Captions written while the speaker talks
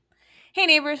Hey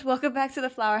neighbors, welcome back to the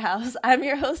Flower House. I'm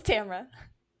your host Tamera.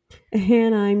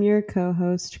 And I'm your co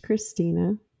host,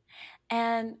 Christina.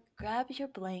 And grab your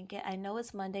blanket. I know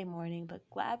it's Monday morning, but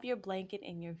grab your blanket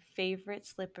and your favorite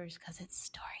slippers because it's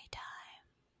story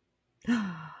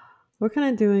time. We're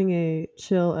kind of doing a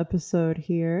chill episode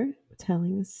here,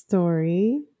 telling a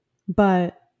story,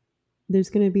 but there's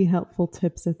going to be helpful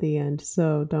tips at the end,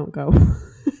 so don't go.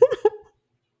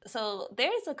 So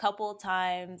there's a couple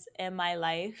times in my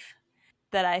life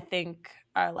that I think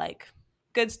are like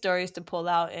good stories to pull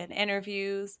out in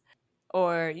interviews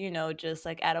or, just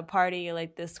like at a party,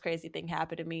 like this crazy thing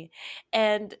happened to me.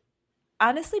 And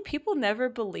honestly, people never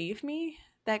believe me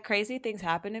that crazy things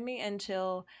happen to me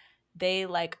until they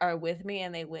like are with me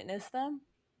and they witness them.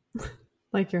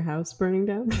 Like your house burning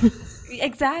down.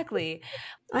 Exactly.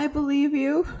 I believe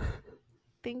you.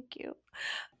 Thank you.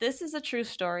 This is a true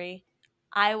story.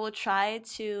 I will try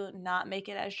to not make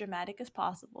it as dramatic as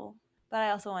possible, but I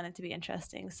also want it to be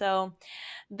interesting. So,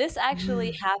 this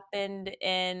actually happened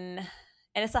and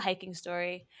it's a hiking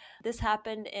story. This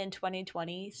happened in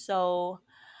 2020. So,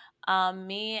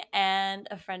 me and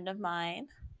a friend of mine,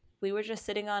 we were just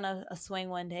sitting on a swing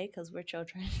one day because we're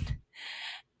children.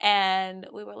 And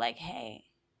we were like, hey,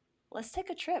 let's take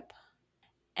a trip.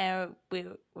 And we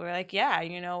were like, yeah,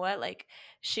 you know what? Like,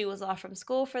 she was off from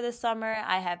school for the summer.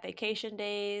 I had vacation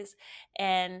days,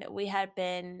 and we had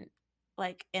been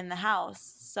like in the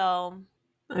house. So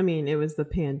I mean, it was the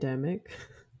pandemic.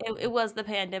 it was the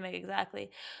pandemic,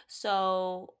 exactly.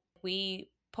 So we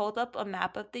pulled up a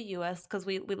map of the US because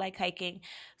we like hiking.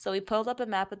 So we pulled up a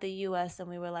map of the US and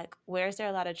we were like, where's there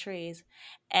a lot of trees?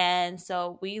 And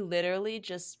so we literally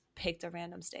just picked a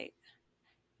random state.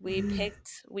 We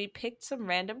picked some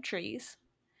random trees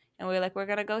and we were like, we're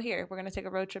gonna go here. We're gonna take a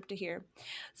road trip to here.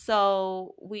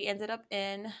 So we ended up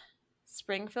in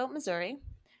Springfield, Missouri,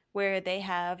 where they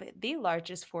have the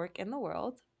largest fork in the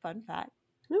world. Fun fact.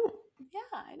 Oh, Yeah,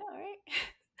 I know, right?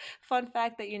 Fun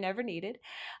fact that you never needed.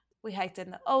 We hiked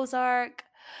in the Ozark.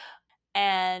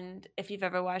 And if you've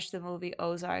ever watched the movie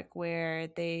Ozark, where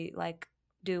they like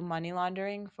do money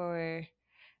laundering for,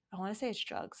 I want to say it's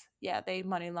drugs. Yeah, they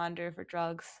money launder for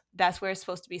drugs. That's where it's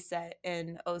supposed to be set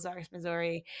in Ozarks,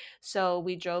 Missouri. So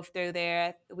we drove through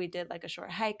there. We did like a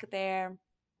short hike there,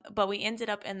 but we ended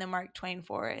up in the Mark Twain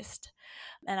Forest.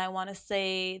 And I want to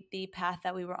say the path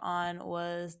that we were on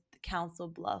was the Council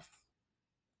Bluff.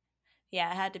 Yeah,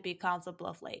 it had to be Council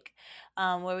Bluff Lake,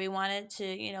 where we wanted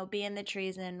to, be in the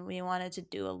trees and we wanted to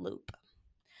do a loop.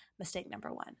 Mistake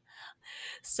number one. a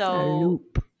So,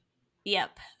 loop.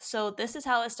 yep. So this is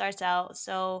how it starts out.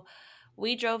 So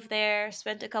we drove there,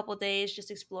 spent a couple days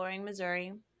just exploring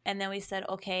Missouri, and then we said,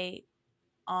 okay,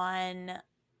 on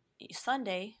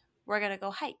Sunday, we're going to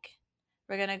go hike.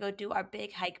 We're going to go do our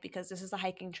big hike because this is a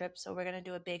hiking trip. So we're going to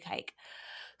do a big hike.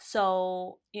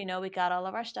 So, we got all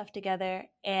of our stuff together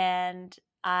and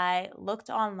I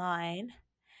looked online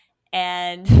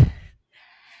and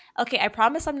okay, I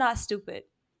promise I'm not stupid.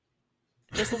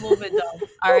 Just a little bit dumb.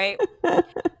 All right.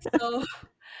 So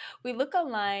we look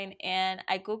online and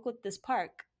I Googled this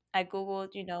park. I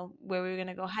Googled, where we were going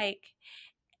to go hike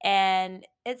and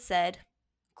it said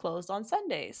closed on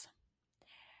Sundays.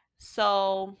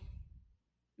 So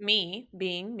me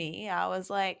being me, I was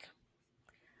like,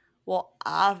 well,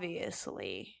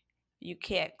 obviously you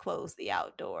can't close the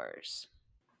outdoors.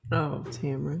 Oh,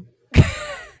 Tamara.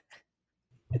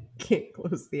 Can't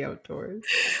close the outdoors.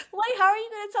 Like, how are you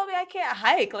gonna tell me I can't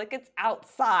hike? Like, it's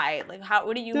outside. Like, how?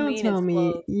 What do you Don't mean tell it's me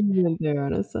closed? you went there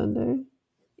on a Sunday.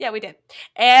 Yeah, we did,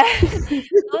 and it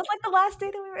was like the last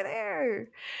day that we were there.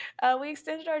 We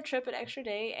extended our trip an extra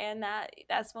day, and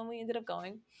that's when we ended up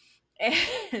going.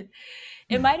 And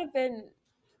it might have been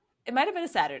it might have been a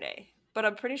Saturday, but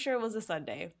I'm pretty sure it was a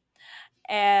Sunday.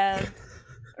 And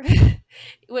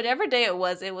whatever day it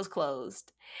was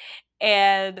closed.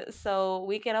 And so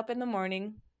we get up in the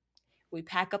morning, we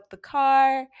pack up the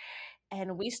car,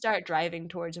 and we start driving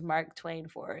towards Mark Twain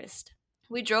Forest.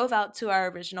 We drove out to our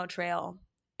original trail.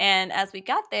 And as we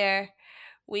got there,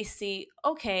 we see,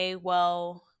 okay,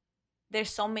 well, there's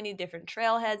so many different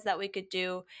trailheads that we could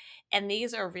do. And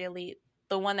these are really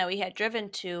the one that we had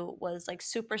driven to was like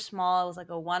super small. It was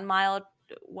like a 1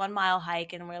 mile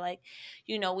hike. And we're like,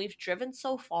 we've driven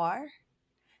so far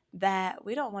that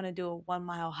we don't want to do a 1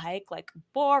 mile hike, like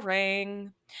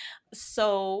boring.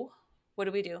 So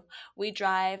what do? We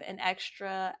drive an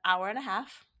extra hour and a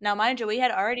half. Now, mind you, we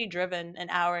had already driven an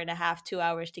hour and a half, 2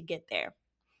 hours to get there.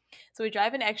 So we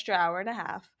drive an extra hour and a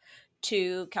half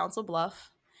to Council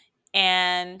Bluff.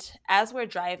 And as we're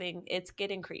driving, it's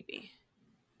getting creepy.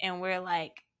 And we're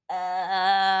like,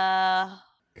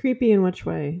 Creepy in which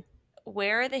way?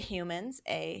 where are the humans?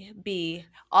 A. B.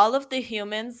 All of the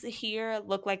humans here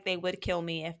look like they would kill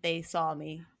me if they saw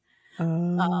me.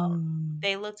 Um, Oh.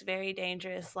 they looked very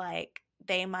dangerous, like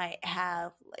they might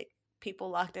have like people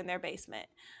locked in their basement.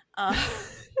 Um,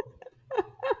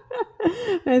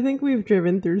 I think we've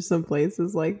driven through some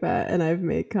places like that, and I've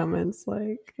made comments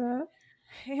like that.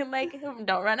 like,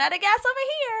 don't run out of gas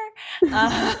over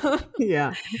here.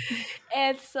 Yeah.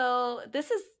 And so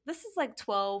this is like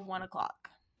 1 o'clock.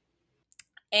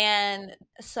 And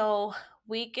so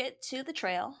we get to the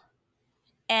trail,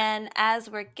 and as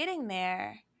we're getting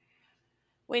there,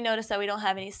 we notice that we don't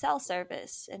have any cell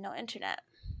service and no internet.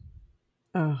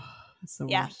 Oh, that's the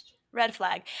Yeah, worst. red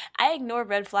flag. I ignore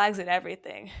red flags and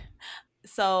everything.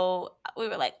 So we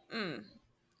were like,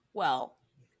 well,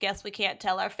 guess we can't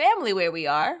tell our family where we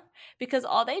are because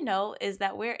all they know is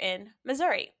that we're in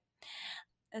Missouri.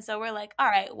 And so we're like, all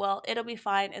right, well, it'll be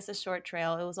fine. It's a short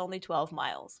trail. It was only 12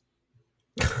 miles,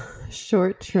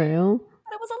 Short trail.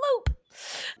 but it was a loop.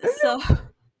 So Oh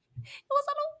it was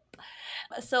a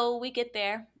loop. So we get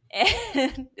there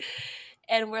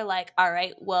and we're like, all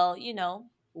right, well,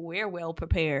 we're well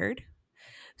prepared.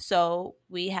 So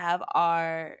we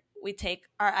take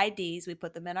our IDs, we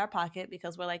put them in our pocket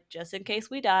because we're like, just in case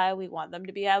we die, we want them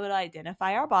to be able to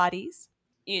identify our bodies.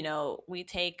 We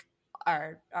take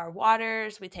our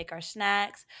waters, we take our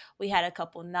snacks. We had a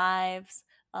couple knives,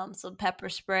 some pepper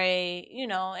spray,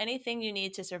 anything you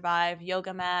need to survive,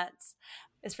 yoga mats.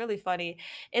 It's really funny.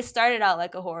 It started out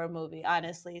like a horror movie,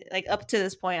 honestly. Like up to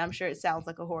this point, I'm sure it sounds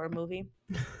like a horror movie.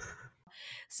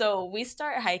 So we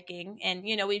start hiking, and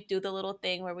we do the little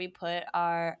thing where we put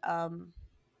our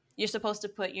you're supposed to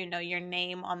put your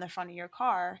name on the front of your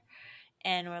car,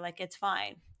 and we're like, it's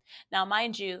fine. Now,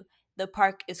 mind you, the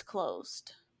park is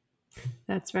closed,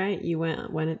 That's right. You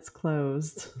went when it's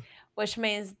closed. which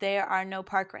means there are no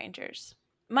park rangers.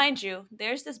 Mind you,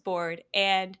 there's this board,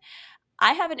 and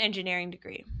I have an engineering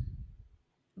degree,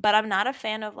 but I'm not a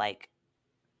fan of like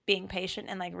being patient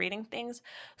and like reading things.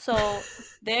 So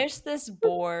there's this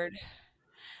board,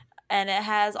 and it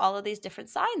has all of these different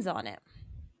signs on it.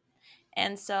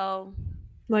 And so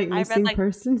Like I read missing like,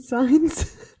 person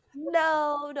signs.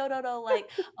 no, no, no, no, like,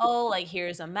 oh, like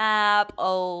here's a map.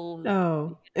 Oh, Oh,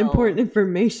 know, important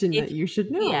information if that you should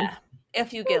yeah, know.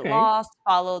 if you get Okay. lost,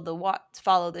 follow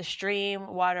the stream.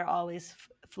 Water always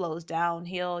flows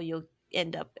downhill. You'll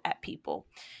end up at people.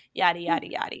 Yada yada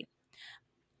yada.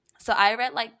 So I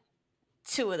read like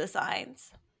two of the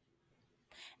signs,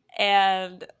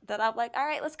 and then I'm like, all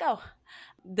right, let's go.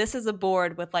 This is a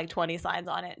board with like 20 signs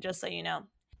on it, just so you know.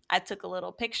 I took a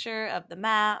little picture of the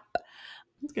map.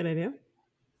 That's a good idea.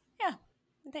 Yeah,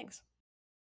 thanks.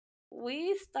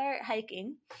 We start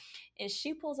hiking, and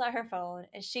she pulls out her phone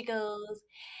and she goes,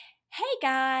 hey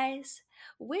guys,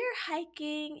 we're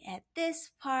hiking at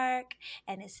this park,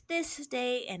 and it's this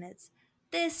day, and it's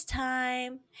this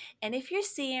time. And if you're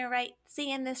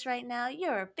seeing this right now,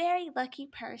 you're a very lucky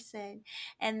person.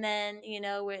 And then,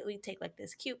 we take like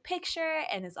this cute picture,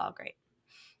 and it's all great.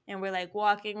 And we're like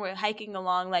we're hiking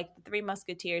along like the Three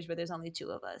Musketeers, but there's only two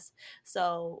of us.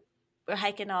 So we're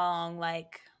hiking along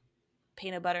like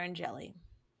peanut butter and jelly.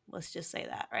 Let's just say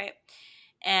that, right?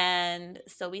 And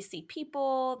so we see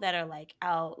people that are like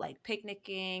out like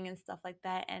picnicking and stuff like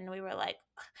that. And we were like,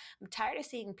 I'm tired of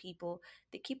seeing people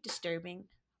that keep disturbing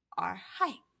our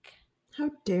hike. How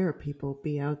dare people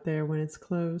be out there when it's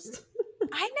closed?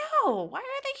 I know. Why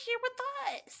are they here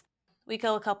with us? We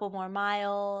go a couple more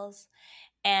miles,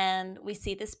 and we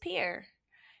see this pier.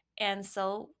 And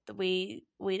so we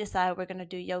decide we're going to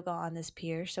do yoga on this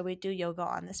pier. So we do yoga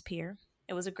on this pier.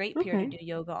 It was a great pier to Okay. do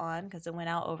yoga on because it went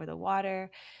out over the water.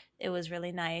 It was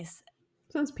really nice.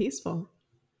 Sounds peaceful.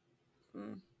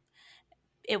 Mm,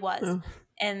 it was. Oh.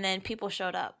 And then people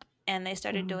showed up, and they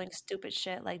started Oh. doing stupid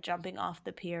shit like jumping off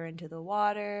the pier into the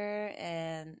water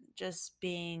and just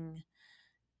being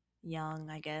young,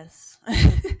 I guess.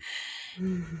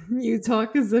 You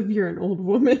talk as if you're an old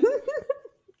woman.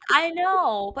 I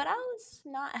know, but I was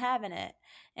not having it.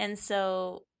 And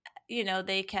so,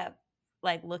 they kept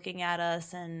like looking at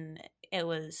us, and it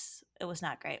was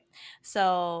not great.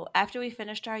 So, after we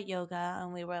finished our yoga,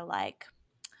 and we were like,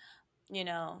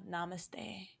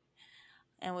 namaste,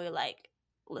 and we were like,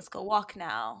 let's go walk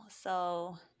now.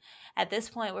 So, at this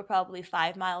point, we're probably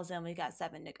 5 miles in, we got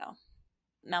 7 to go.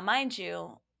 Now, mind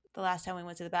you, the last time we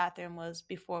went to the bathroom was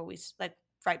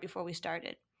right before we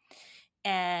started.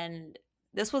 And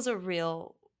this was a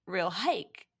real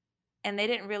hike, and they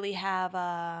didn't really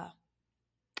have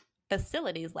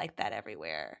facilities like that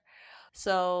everywhere.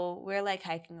 So we're like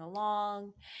hiking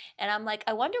along, and I'm like,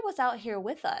 I wonder what's out here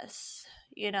with us,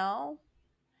 you know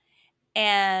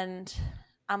And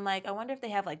I'm like, I wonder if they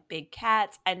have like big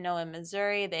cats. I know in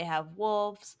Missouri they have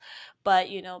wolves, but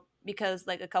because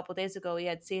like a couple days ago we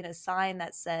had seen a sign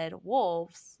that said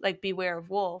wolves, like beware of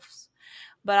wolves.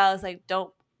 But I was like,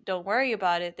 don't worry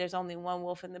about it. There's only one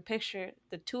wolf in the picture.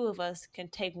 The two of us can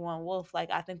take one wolf.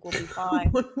 Like I think we'll be fine.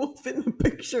 One wolf in the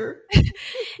picture.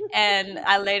 And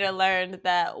I later learned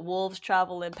that wolves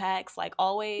travel in packs, like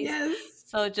always. Yes.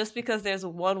 So just because there's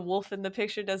one wolf in the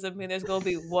picture doesn't mean there's going to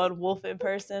be one wolf in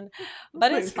person, Oh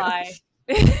but my it's fine.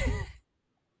 gosh.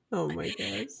 Oh my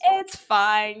gosh. It's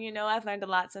fine. I've learned a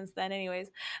lot since then, anyways.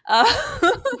 Uh,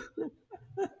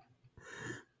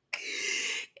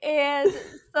 and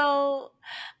so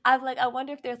I'm like, I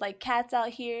wonder if there's like cats out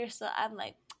here. So I'm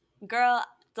like, girl,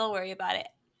 don't worry about it.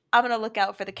 I'm gonna look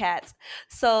out for the cats.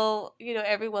 So,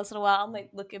 every once in a while I'm like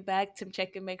looking back to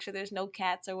check and make sure there's no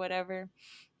cats or whatever.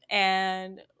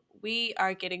 And we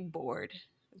are getting bored.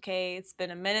 Okay. It's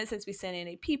been a minute since we sent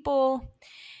any people.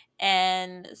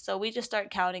 And so we just start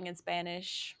counting in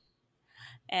Spanish.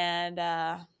 And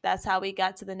that's how we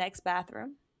got to the next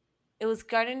bathroom. It was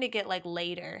starting to get like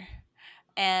later,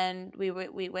 and we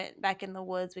went back in the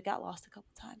woods. We got lost a couple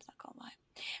times, not gonna lie.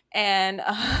 And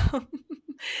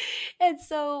and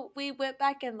so we went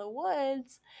back in the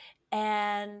woods,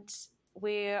 and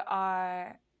we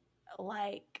are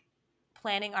like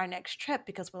planning our next trip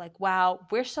because we're like, wow,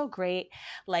 we're so great.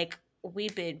 Like we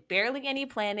did barely any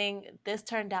planning. This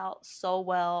turned out so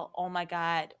well. Oh my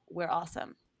god, we're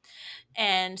awesome.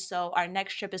 And so our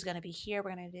next trip is going to be here.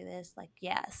 We're going to do this. Like,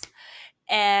 yes.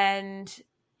 And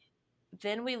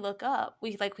then we look up.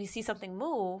 We see something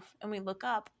move, and we look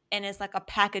up, and it's like a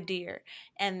pack of deer,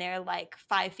 and they're like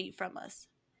 5 feet from us.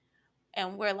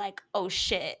 And we're like, oh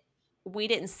shit, we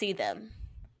didn't see them.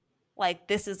 Like,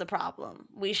 this is a problem.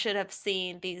 We should have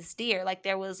seen these deer. Like,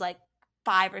 there was like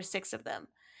 5 or 6 of them,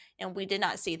 and we did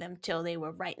not see them till they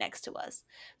were right next to us.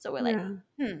 So we're like,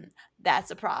 Yeah.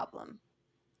 that's a problem.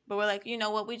 But we're like, you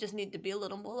know what? We just need to be a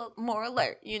little more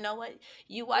alert. You know what?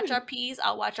 You watch our P's,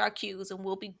 I'll watch our Q's, and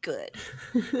we'll be good.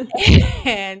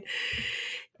 and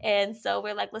and so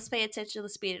we're like, let's pay attention,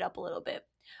 let's speed it up a little bit.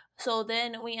 So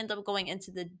then we end up going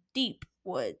into the deep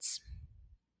woods.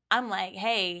 I'm like,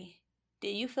 hey, do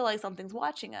you feel like something's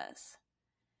watching us?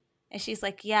 And she's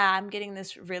like, yeah, I'm getting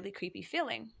this really creepy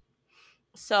feeling.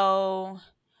 So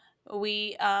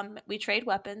we trade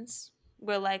weapons.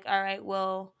 We're like, all right,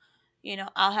 well,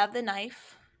 I'll have the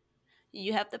knife,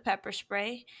 you have the pepper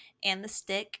spray and the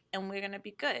stick, and we're gonna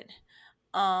be good.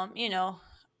 um you know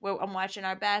I'm watching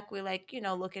our back. We're like,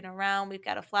 looking around. We've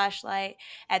got a flashlight.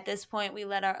 At this point, we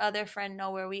let our other friend know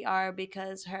where we are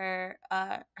because her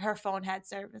phone had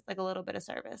service, like a little bit of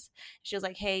service. She was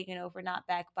like, hey, if we're not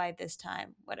back by this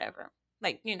time, whatever,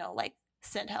 like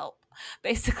send help.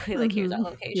 Basically, like, here's our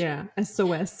location. Yeah.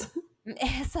 SOS.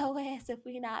 SOS if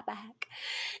we not back.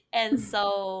 And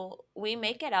so we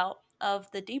make it out of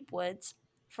the deep woods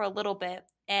for a little bit,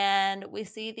 and we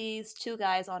see these two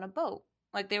guys on a boat.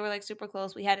 Like, they were like super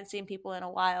close. We hadn't seen people in a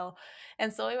while.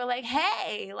 And so we were like,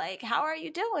 hey, like, how are you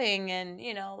doing? And,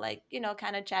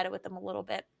 kind of chatted with them a little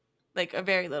bit. Like a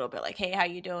very little bit, like, hey, how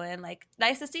you doing? Like,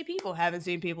 nice to see people. Haven't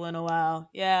seen people in a while.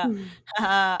 Yeah.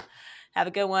 Have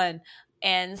a good one.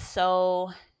 And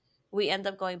so we end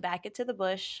up going back into the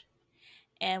bush,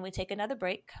 and we take another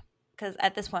break because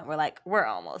at this point we're like, we're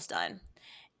almost done.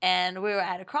 And we were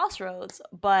at a crossroads,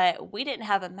 but we didn't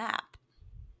have a map.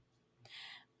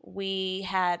 We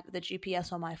had the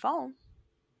GPS on my phone,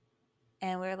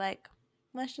 and we were like,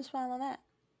 let's just follow that.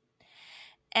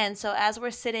 And so as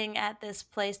we're sitting at this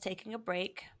place taking a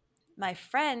break, my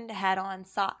friend had on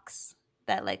socks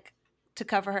that, like, to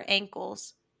cover her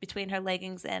ankles between her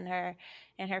leggings and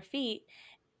her feet.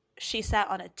 She sat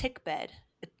on a tick bed,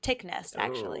 a tick nest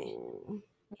actually. Oh.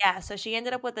 Yeah, so she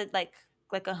ended up with like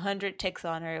 100 ticks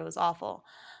on her. It was awful.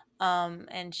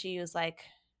 And she was like,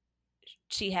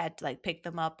 she had to like pick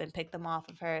them up and pick them off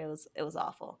of her. It was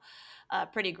awful,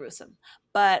 pretty gruesome.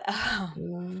 But Uh,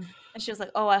 and she was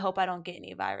like, oh, I hope I don't get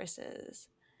any viruses.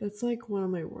 that's like one of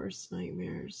my worst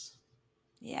nightmares.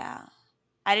 Yeah,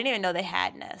 I didn't even know they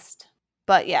had nest.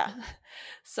 But yeah,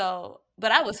 so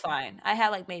but I was fine. I had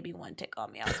like maybe one tick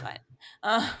on me. I was fine.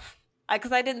 Uh,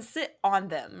 because I didn't sit on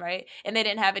them, right? And they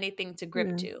didn't have anything to grip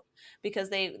Yeah. to because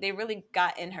they really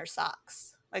got in her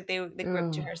socks. Like they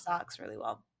gripped to Oh. her socks really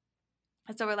well.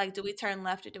 And so we're like, do we turn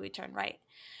left or do we turn right?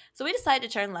 So we decided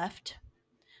to turn left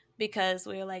because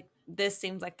we were like, this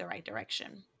seems like the right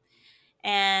direction.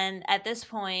 And at this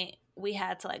point, we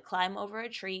had to like climb over a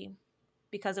tree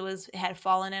because it had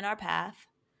fallen in our path.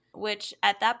 Which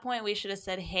at that point we should have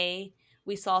said, hey,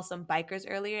 we saw some bikers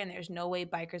earlier, and there's no way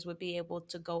bikers would be able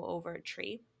to go over a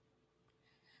tree.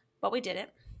 but we didn't.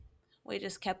 We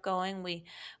just kept going. We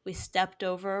stepped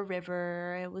over a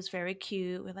river. It was very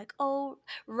cute. We're like, oh,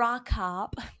 rock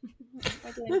hop.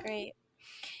 We're doing great.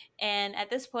 And at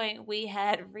this point, we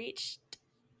had reached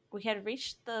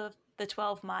the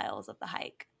 12 miles of the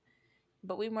hike,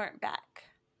 but we weren't back.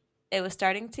 It was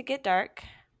starting to get dark,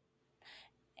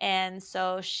 and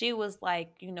so she was like,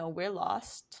 we're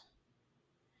lost.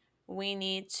 We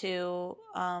need to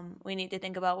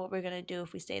think about what we're gonna do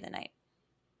if we stay the night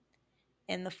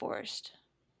in the forest.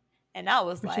 And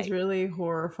Which is really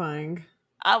horrifying.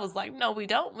 I was like, no, we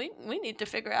don't. We need to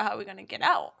figure out how we're gonna get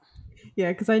out.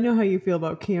 Yeah, because I know how you feel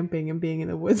about camping and being in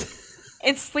the woods.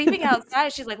 And sleeping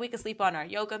outside, she's like, we could sleep on our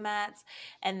yoga mats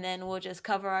and then we'll just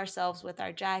cover ourselves with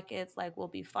our jackets. Like, we'll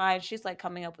be fine. She's like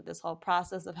coming up with this whole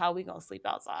process of how we gonna sleep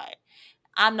outside.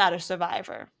 I'm not a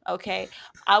survivor, okay?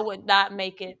 I would not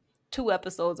make it 2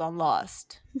 episodes on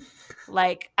Lost.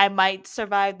 Like, I might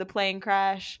survive the plane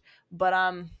crash, but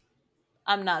I'm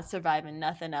not surviving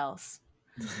nothing else.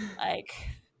 Like,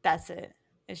 that's it.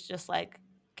 It's just like,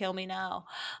 kill me now.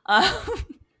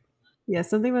 Yeah,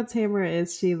 something about Tamara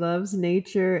is she loves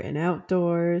nature and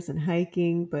outdoors and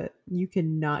hiking, but you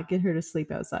cannot get her to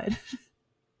sleep outside.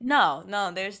 No,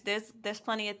 no, there's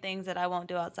plenty of things that I won't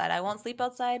do outside. I won't sleep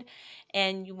outside,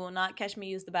 and you will not catch me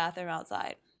use the bathroom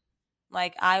outside.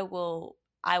 Like, I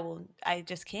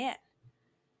just can't.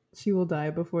 She will die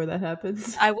before that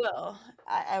happens. I will.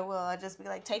 I will. I just be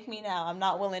like, take me now. I'm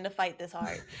not willing to fight this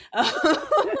hard.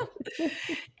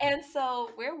 And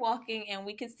so we're walking, and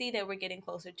we can see that we're getting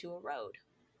closer to a road,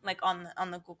 like on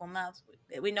the Google Maps.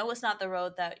 We know it's not the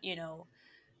road that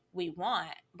we want,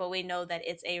 but we know that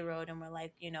it's a road, and we're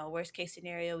like, worst case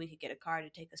scenario, we could get a car to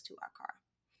take us to our car.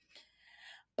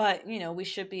 But, we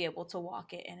should be able to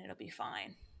walk it and it'll be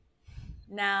fine.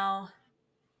 Now,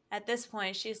 at this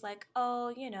point, she's like,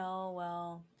 oh,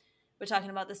 well, we're talking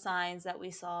about the signs that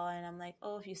we saw. And I'm like,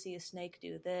 oh, if you see a snake,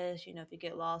 do this. If you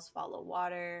get lost, follow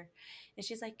water. And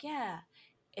she's like, yeah,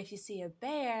 if you see a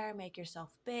bear, make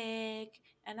yourself big.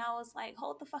 And I was like,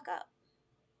 hold the fuck up.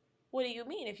 What do you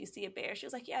mean if you see a bear? She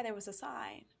was like, yeah, there was a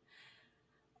sign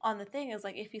on the thing. Is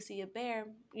like, if you see a bear,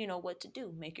 you know what to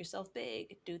do. Make yourself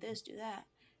big. Do this, do that.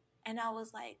 And I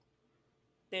was like,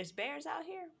 there's bears out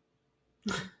here?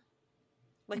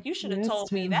 Like, you should have Yes,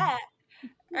 told me Tim. that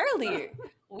earlier.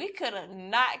 We could have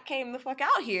not came the fuck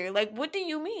out here. Like, what do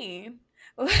you mean?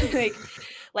 like,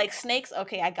 like snakes?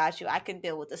 Okay, I got you. I can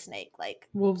deal with the snake. Like,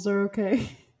 Wolves are okay.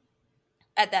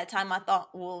 at that time, I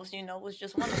thought wolves, was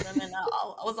just one of them. And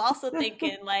I was also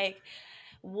thinking, like,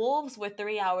 wolves were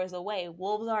 3 hours away.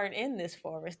 Wolves aren't in this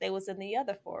forest. They was in the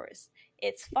other forest.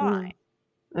 It's fine.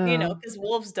 Mm. Oh. Because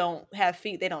wolves don't have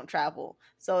feet, they don't travel,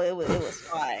 so it was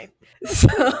fine.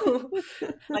 So,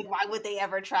 like, why would they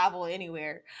ever travel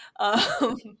anywhere?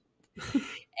 Um,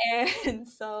 and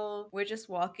so we're just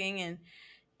walking,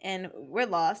 and we're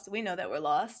lost. We know that we're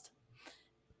lost,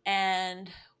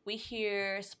 and we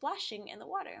hear splashing in the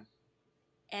water,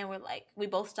 and we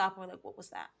both stop, and we're like, "What was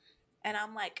that?" And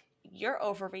I'm like, "You're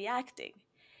overreacting.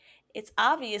 It's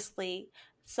obviously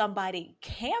somebody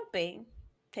camping,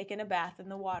 taking a bath in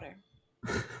the water."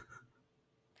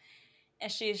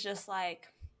 And she's just like,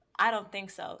 I don't think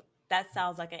so. That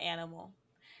sounds like an animal.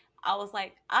 I was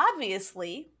like,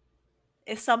 obviously,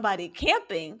 it's somebody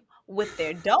camping with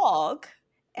their dog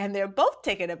and they're both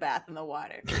taking a bath in the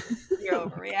water. You're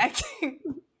overreacting.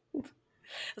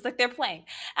 It's like they're playing.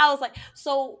 I was like,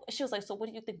 so she was like, so what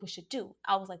do you think we should do?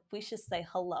 I was like, we should say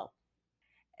hello.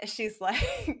 And she's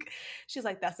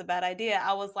like, that's a bad idea.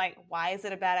 I was like, why is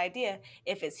it a bad idea?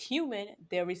 If it's human,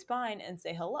 they'll respond and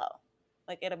say hello.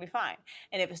 Like, it'll be fine.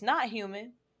 And if it's not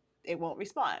human, it won't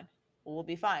respond. We'll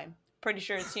be fine. Pretty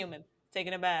sure it's human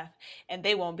taking a bath. And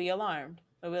they won't be alarmed.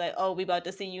 They'll be like, oh, we about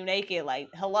to see you naked. Like,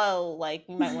 hello. Like,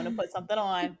 you might want to put something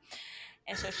on.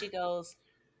 And so she goes,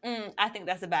 I think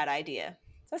that's a bad idea.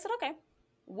 So I said, okay,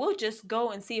 we'll just go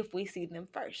and see if we see them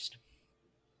first.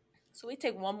 So we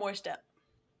take one more step.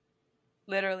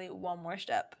 Literally one more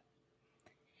step.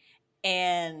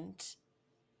 And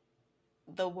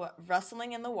the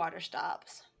rustling in the water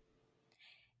stops.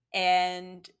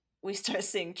 And we start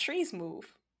seeing trees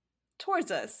move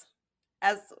towards us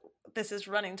as this is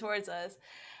running towards us.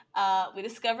 We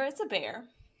discover it's a bear.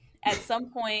 At some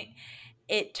point,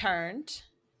 it turned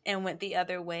and went the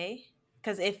other way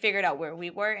because it figured out where we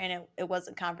were, and it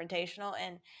wasn't confrontational.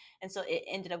 And so it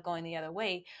ended up going the other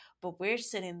way. But we're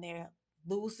sitting there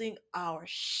losing our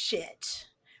shit.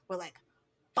 We're like,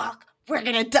 fuck, we're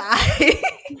gonna die.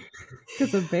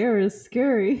 Because a bear is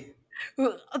scary.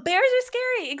 Bears are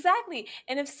scary, exactly.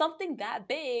 And if something that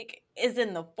big is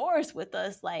in the forest with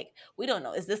us, like we don't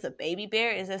know, is this a baby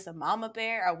bear? Is this a mama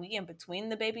bear? Are we in between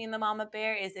the baby and the mama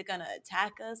bear? Is it gonna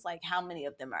attack us? Like how many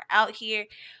of them are out here?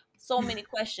 So many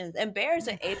questions. And bears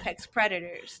are apex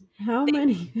predators. How They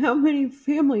many how many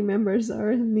family members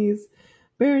are in these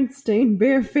Berenstain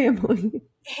Bear family?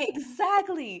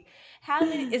 exactly. How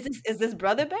many is this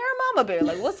brother bear or mama bear?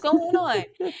 Like what's going on?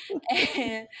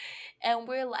 And and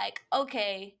we're like,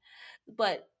 okay,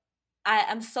 but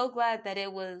I'm so glad that I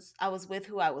was with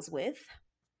who I was with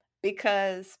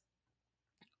because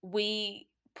we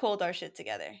pulled our shit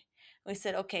together. We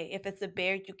said, okay, if it's a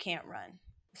bear, you can't run.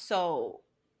 So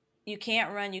you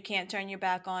can't run. You can't turn your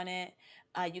back on it.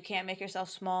 You can't make yourself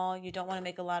small. You don't want to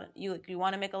make a lot of you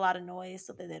want to make a lot of noise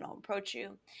so that they don't approach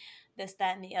you. This,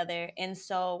 that, and the other. And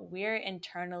so we're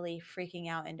internally freaking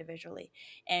out individually.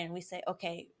 And we say,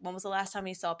 okay, when was the last time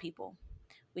we saw people?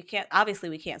 We can't obviously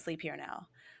we can't sleep here now.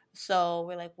 So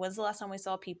we're like, when's the last time we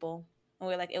saw people? And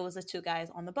we're like, it was the two guys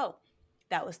on the boat.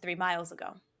 That was 3 miles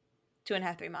ago,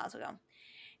 2.5, 3 miles ago.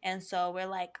 And so we're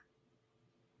like,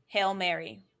 Hail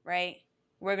Mary, right?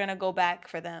 We're gonna go back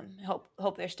for them.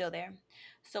 Hope they're still there.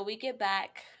 So we get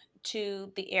back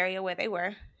to the area where they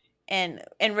were in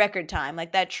record time.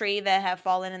 Like that tree that had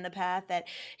fallen in the path that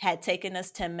had taken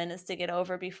us 10 minutes to get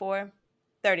over before.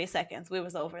 30 seconds we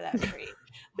was over that tree.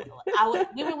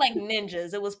 We were like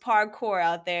ninjas. It was parkour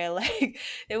out there. Like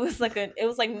it was like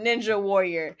ninja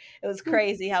warrior. It was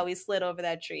crazy how we slid over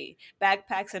that tree,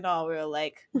 backpacks and all. We were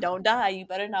like, don't die, you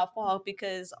better not fall,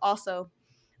 because also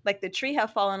like the tree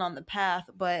had fallen on the path,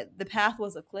 but the path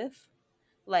was a cliff.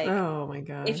 Like Oh my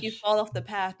if you gosh. fall off the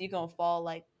path, you're going to fall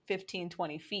like 15,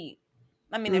 20 feet.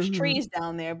 I mean, there's Mhm. trees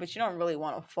down there, but you don't really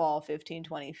want to fall 15,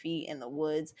 20 feet in the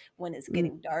woods when it's Mm,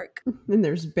 getting dark. and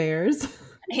there's bears.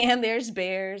 And there's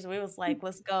bears. We was like,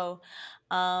 let's go.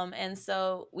 And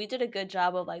so we did a good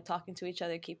job of like talking to each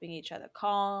other, keeping each other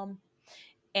calm.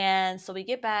 And so we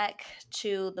get back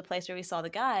to the place where we saw the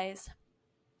guys.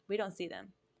 We don't see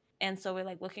them. And so we're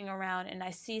like looking around, and I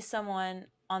see someone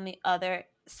on the other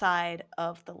side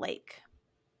of the lake.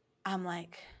 I'm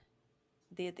like,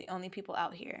 they're the only people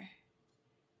out here.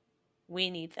 We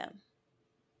need them.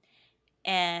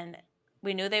 And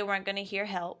we knew they weren't going to hear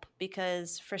help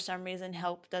because for some reason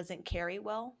help doesn't carry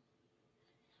well.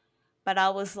 But I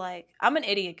was like, I'm an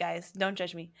idiot, guys. Don't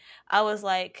judge me. I was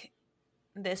like,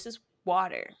 this is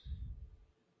water.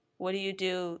 What do you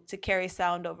do to carry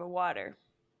sound over water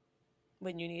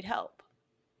when you need help?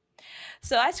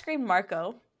 So I screamed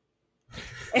Marco.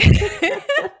 I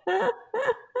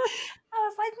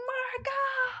was like,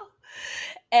 Marco!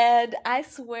 And I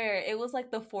swear, it was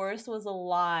like the forest was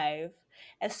alive.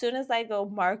 As soon as I go,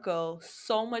 Marco,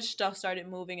 so much stuff started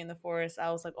moving in the forest.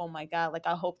 I was like, oh my God, like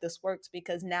I hope this works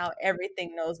because now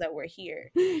everything knows that we're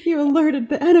here. You alerted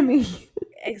the enemy.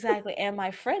 Exactly. And my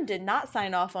friend did not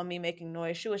sign off on me making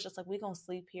noise. She was just like, we're going to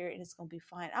sleep here and it's going to be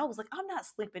fine. I was like, I'm not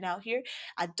sleeping out here.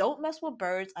 I don't mess with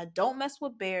birds. I don't mess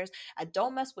with bears. I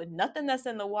don't mess with nothing that's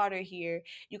in the water here.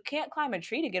 You can't climb a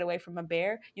tree to get away from a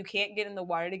bear. You can't get in the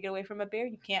water to get away from a bear.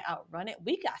 You can't outrun it.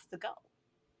 We got to go.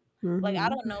 Like, I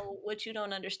don't Mhm. know what you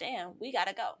don't understand. We got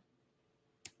to go.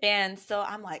 And so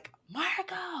I'm like,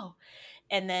 Marco.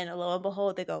 And then lo and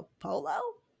behold, they go, Polo?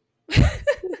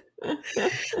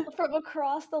 From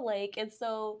across the lake. And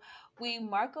so we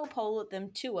Marco Poloed them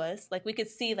to us. Like we could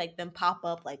see like them pop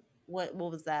up like what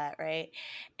was that, right?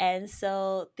 And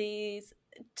so these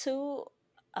two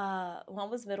one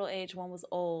was middle aged, one was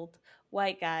old,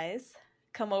 white guys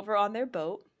come over on their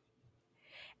boat,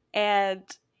 and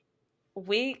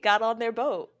we got on their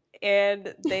boat,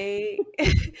 and they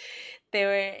they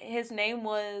were his name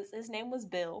was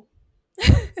Bill.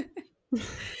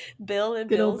 Bill and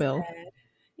Good old Bill's Bill. dad.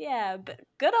 Yeah, but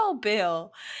good old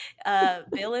Bill.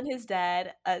 Bill and his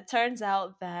dad. Turns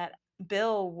out that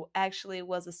Bill actually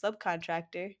was a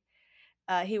subcontractor.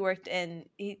 He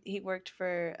worked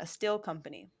for a steel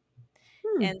company,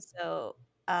 Hmm. and so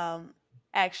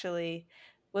actually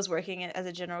was working as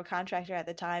a general contractor at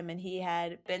the time. And he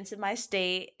had been to my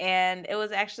state, and it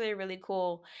was actually really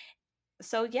cool.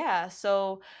 So yeah,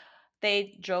 so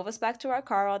they drove us back to our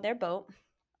car on their boat,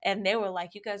 and they were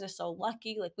like, "You guys are so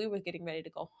lucky! Like we were getting ready to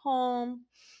go home."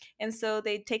 And so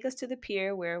they take us to the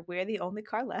pier where we're the only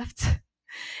car left.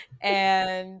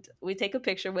 And we take a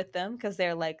picture with them because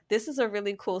they're like, this is a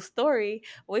really cool story.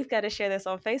 We've got to share this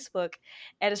on Facebook.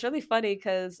 And it's really funny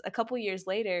because a couple years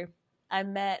later, I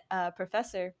met a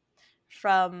professor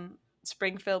from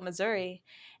Springfield, Missouri.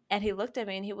 And he looked at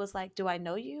me and he was like, do I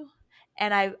know you?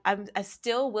 And I'm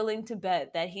still willing to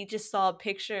bet that he just saw a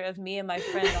picture of me and my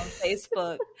friend on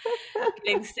Facebook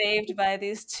getting saved by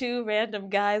these two random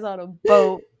guys on a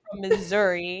boat from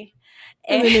Missouri.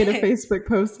 And they made a And Facebook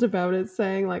post about it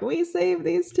saying, like, we saved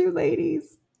these two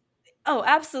ladies. oh,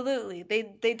 absolutely.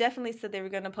 They definitely said they were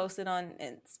going to post it on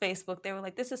Facebook. They were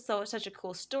like, "This is such a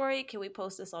cool story. Can we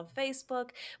post this on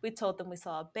Facebook?" We told them we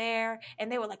saw a bear,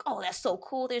 and they were like, "Oh, that's so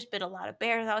cool. There's been a lot of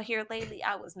bears out here lately."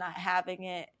 I was not having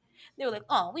it. They were like,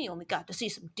 "Oh, we only got to see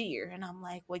some deer," and I'm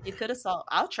like, "Well, you could have saw.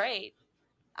 I'll trade.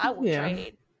 I will Yeah.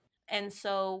 trade." And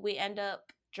so we end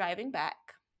up driving back.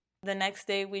 The next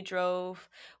day we drove.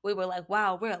 We were like,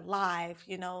 "Wow, we're alive,"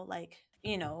 we were like,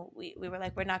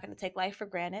 we're not going to take life for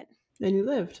granted. And you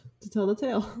lived to tell the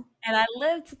tale. And I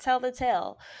lived to tell the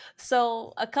tale.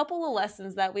 So, a couple of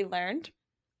lessons that we learned.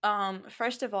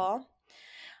 First of all,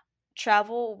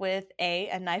 travel with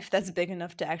a knife that's big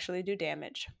enough to actually do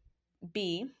damage.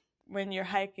 B, when you're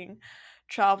hiking,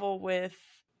 travel with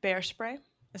bear spray,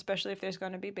 especially if there's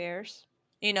going to be bears.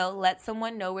 Let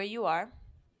someone know where you are.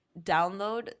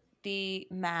 Download the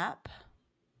map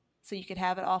so you could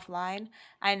have it offline.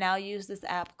 I now use this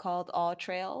app called All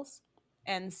Trails.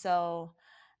 And so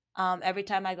every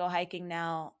time I go hiking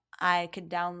now, I can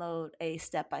download a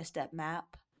step by step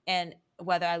map. And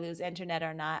whether I lose internet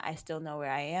or not, I still know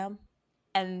where I am.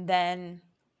 And then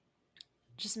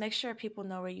just make sure people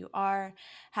know where you are,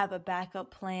 have a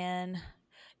backup plan.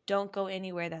 Don't go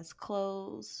anywhere that's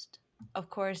closed. Of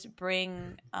course,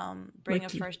 bring a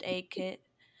Like, first aid kit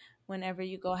whenever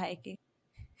you go hiking.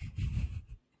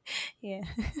 Yeah.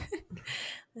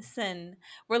 Listen,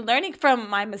 we're learning from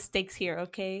my mistakes here,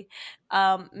 okay?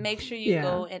 Make sure you yeah.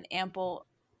 go in ample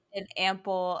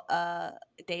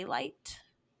daylight,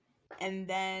 and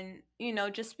then,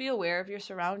 just be aware of your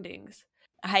surroundings.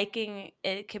 Hiking,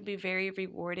 it can be very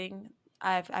rewarding.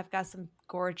 I've got some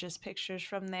gorgeous pictures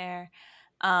from there.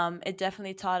 It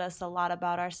definitely taught us a lot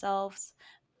about ourselves.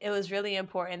 It was really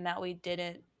important that we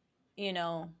didn't, you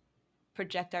know,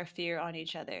 project our fear on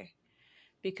each other,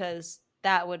 because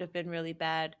that would have been really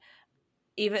bad.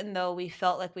 Even though we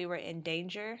felt like we were in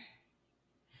danger,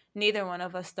 neither one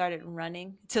of us started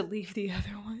running to leave the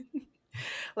other one.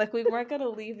 Like, we weren't going to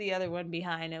leave the other one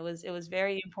behind. It was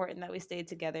very important that we stayed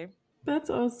together. That's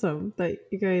awesome that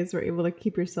you guys were able to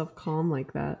keep yourself calm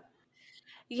like that.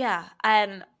 Yeah,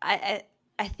 and I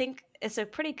think it's a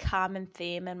pretty common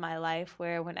theme in my life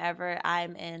where whenever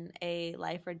I'm in a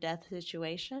life or death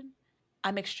situation,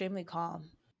 I'm extremely calm.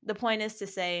 The point is to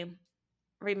say,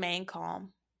 remain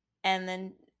calm, and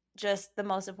then just the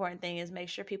most important thing is make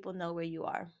sure people know where you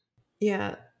are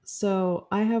Yeah. So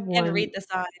I have and one, read the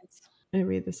signs. I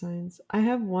read the signs. I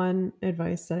have one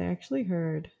advice that I actually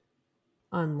heard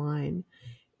online,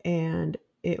 and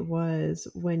it was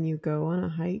when you go on a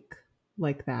hike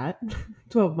like that,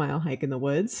 12-mile hike in the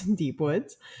woods, deep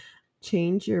woods,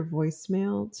 change your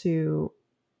voicemail to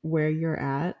where you're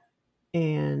at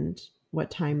and what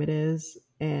time it is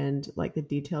and like the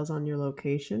details on your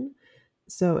location.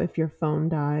 So if your phone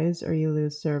dies or you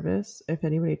lose service, if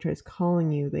anybody tries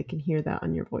calling you, they can hear that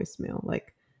on your voicemail.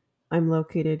 Like, I'm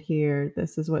located here.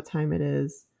 This is what time it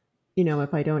is.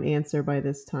 If I don't answer by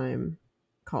this time,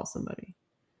 call somebody.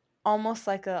 Almost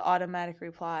like a automatic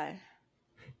reply.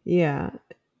 Yeah,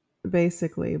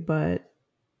 basically. But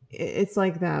it's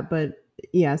like that. But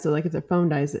yeah, so like if their phone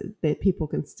dies, that people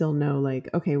can still know, like,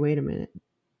 okay, wait a minute.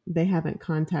 They haven't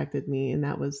contacted me, and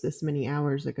that was this many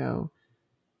hours ago.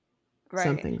 Right.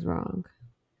 Something's wrong.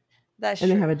 That's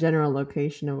And they have true. a general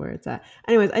location of where it's at.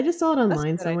 Anyways, I just saw it That's a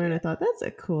online good somewhere and I idea. thought that's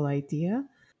a cool idea.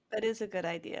 That is a good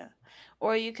idea.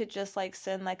 Or you could just like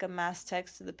send like a mass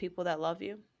text to the people that love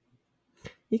you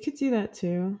You could do that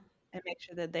too. and make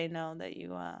sure that they know that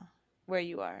where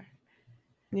you are.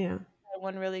 Yeah.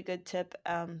 One really good tip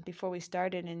before we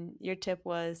started, and your tip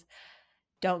was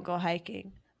don't go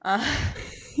hiking.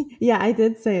 Yeah, I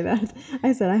did say that.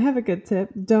 I said I have a good tip.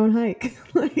 Don't hike.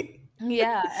 Like,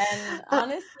 Yeah, and uh,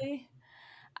 honestly,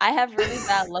 I have really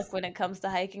bad luck when it comes to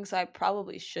hiking, so I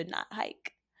probably should not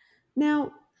hike.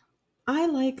 now I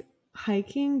like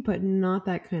hiking, but not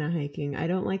that kind of hiking. I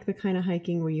don't like the kind of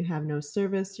hiking where you have no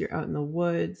service, you're out in the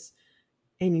woods,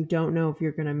 and you don't know if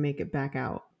you're going to make it back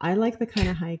out. I like the kind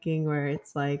of hiking where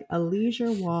it's like a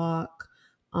leisure walk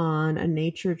on a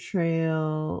nature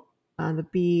trail on the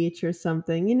beach or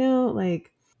something,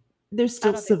 like there's I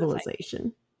still don't think that's hiking.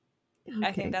 civilization.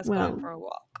 I think Okay, that's going well, for a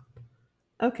walk.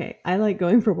 okay. I like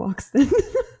going for walks then.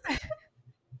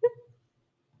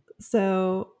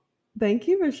 So, thank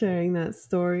you for sharing that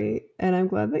story. And I'm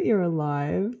glad that you're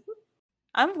alive.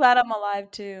 I'm glad I'm alive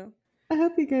too. I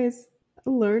hope you guys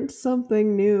Learned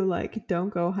something new, like don't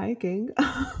go hiking.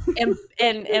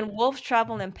 And wolves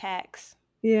travel in packs.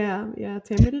 Yeah, yeah.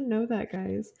 Tamara didn't know that,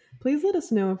 guys. Please let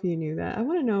us know if you knew that. I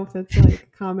want to know if that's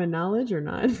like common knowledge or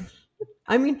not.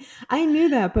 I mean, I knew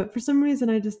that, but for some reason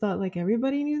I just thought like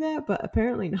everybody knew that, but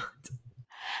apparently not.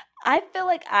 I feel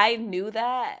like I knew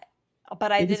that,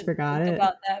 but I You just didn't forgot think it.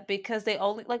 about that because they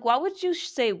only like why would you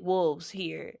say wolves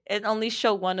here and only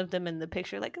show one of them in the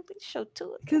picture? Like at least show two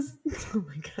of them. Because, oh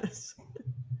my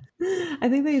gosh. I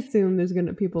think they assume there's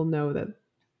gonna people know that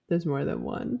there's more than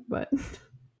one, but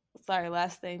Sorry,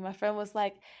 last thing. My friend was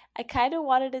like, I kind of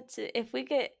wanted it to if we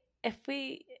could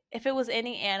if it was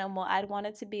any animal, I'd want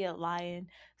it to be a lion.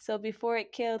 So before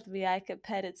it killed me, I could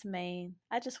pet its mane.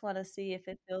 I just want to see if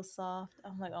it feels soft.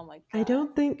 I'm like, "Oh my I god."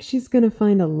 don't think she's gonna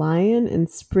find a lion in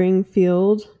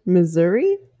Springfield,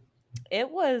 Missouri. It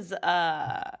was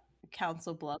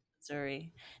Council Bluffs,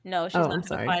 Missouri. No, she's Oh, not I'm going to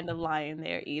sorry. find a lion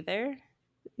there either,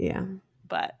 Yeah.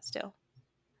 but still.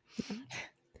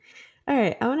 All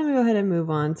right, I want to go ahead and move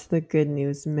on to the good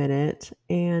news minute.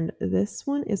 And this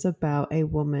one is about a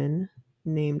woman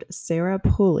named Sarah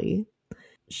Pulley.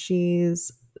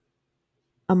 She's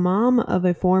a mom of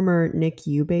a former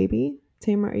NICU baby.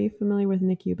 Tamara, are you familiar with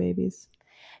NICU babies?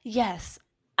 Yes,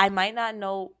 I might not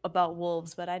know about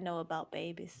wolves, but I know about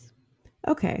babies.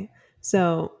 Okay,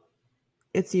 so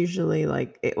it's usually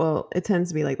like, it tends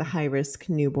to be like the high risk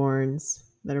newborns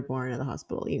that are born at the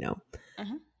hospital.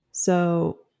 Hmm.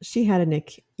 So she had a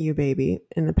NICU baby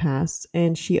in the past,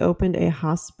 and she opened a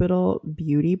hospital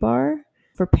beauty bar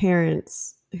for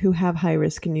parents who have high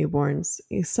risk newborns.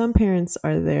 Some parents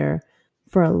are there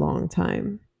for a long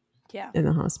time Yeah, in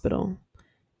the hospital.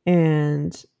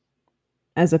 And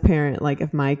as a parent, like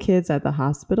if my kid's at the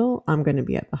hospital, I'm going to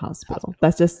be at the hospital.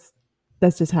 hospital.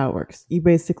 That's just how it works. You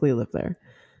basically live there.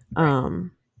 Right.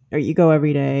 Um or you go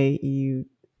every day,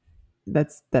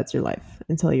 that's your life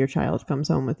until your child comes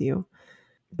home with you.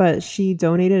 But she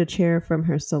donated a chair from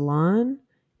her salon,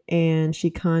 and she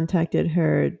contacted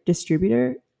her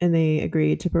distributor, and they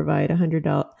agreed to provide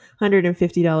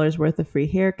 $150 worth of free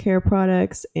hair care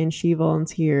products, and she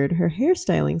volunteered her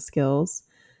hairstyling skills.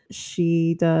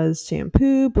 She does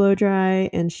shampoo, blow dry,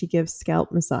 and she gives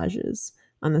scalp massages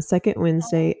on the second Oh,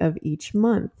 Wednesday of each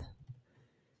month. that's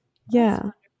Yeah,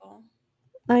 wonderful.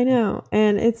 I know.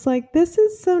 And it's like, this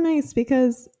is so nice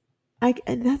because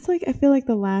and that's like, I feel like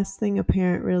the last thing a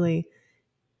parent really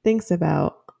thinks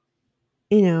about,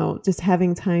 just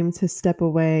having time to step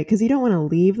away because you don't want to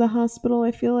leave the hospital,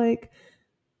 I feel like.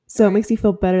 So it Right. makes you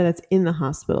feel better that's in the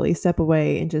hospital. You step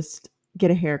away and just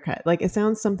get a haircut. Like it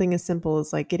sounds something as simple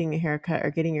as like getting a haircut or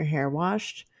getting your hair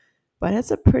washed, but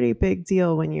it's a pretty big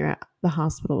deal when you're at the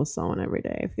hospital with someone every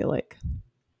day, I feel like.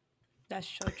 That's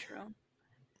so true.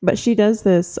 But she does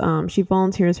this, she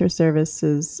volunteers her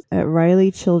services at Riley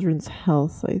Children's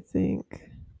Health, I think.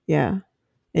 Yeah,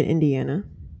 in Indiana.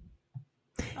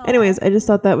 Anyways, Oh, I just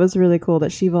thought that was really cool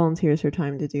that she volunteers her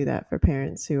time to do that for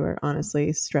parents who are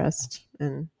honestly stressed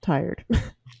and tired.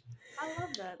 I love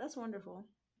that. That's wonderful.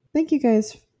 Thank you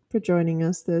guys for joining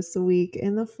us this week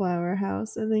in the Flower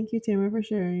House. And thank you, Tamara, for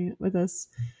sharing with us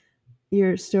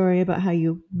your story about how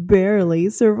you barely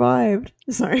survived.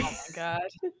 Sorry. Oh my god.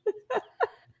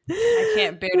 I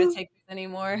can't bear to take this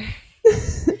anymore.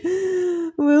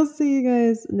 We'll see you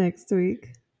guys next week.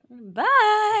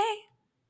 Bye.